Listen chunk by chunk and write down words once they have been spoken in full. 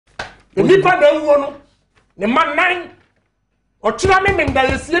nipa da wo no ne man nan o kira me menda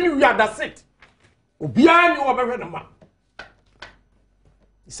yesie ni wi adaset obia ni wo behwe ne ma.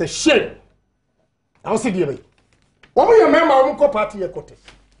 It's a shame. I see the way.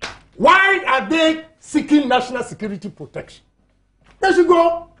 Why are they seeking national security protection? There you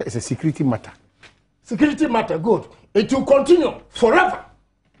go. It's a security matter. Security matter, good. It will continue forever.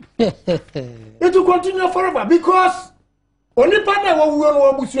 It will continue forever because only partner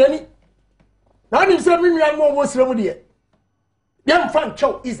will be now you say me am more was remedy. Them fan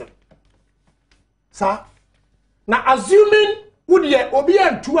chow ism. Sir. Now assuming would ye obi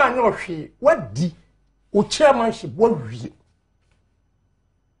and two an your she what di o chairmanship what we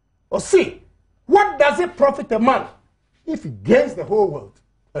or see what does it profit a man if he gains the whole world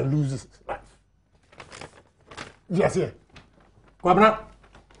and loses his life? Yes, yeah. Kwabena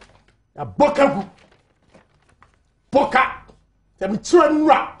a boka them children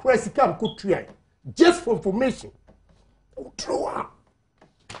where he come could try just for information. Draw.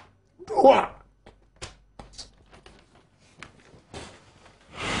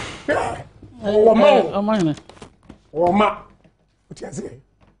 Oh, man. What you say?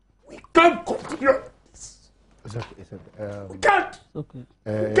 We can't continue this. It's okay. We can't. Okay.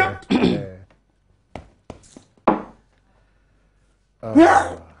 We can't.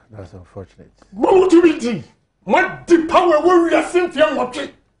 That's unfortunate. What do we do? What the power where we are sent here? What?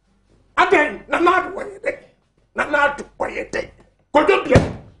 Again, not what you think. Not what you think. Go to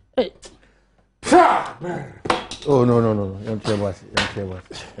bed. Hey. Oh, no. Don't care about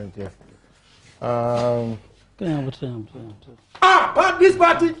it. But this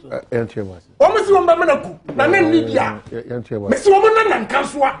party. Don't care about it. Almost one man. Nana media. Don't care about it. Miss Woman and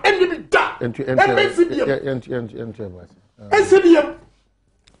Kanswa, and you be that. Don't care about it. SBM.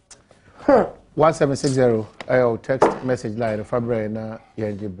 1760 I'll text message line February na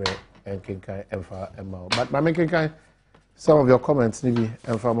Yanjibre and Kinkai Emma. But my Kinkai, some of your comments maybe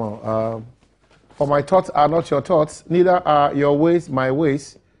Emma. For my thoughts are not your thoughts, neither are your ways my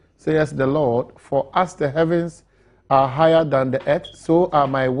ways, says the Lord. For as the heavens are higher than the earth, so are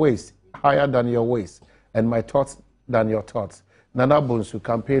my ways higher than your ways, and my thoughts than your thoughts. Nana Bonsu,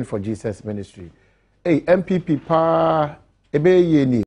 campaign for Jesus ministry. Hey, MPP pa ebe yeni.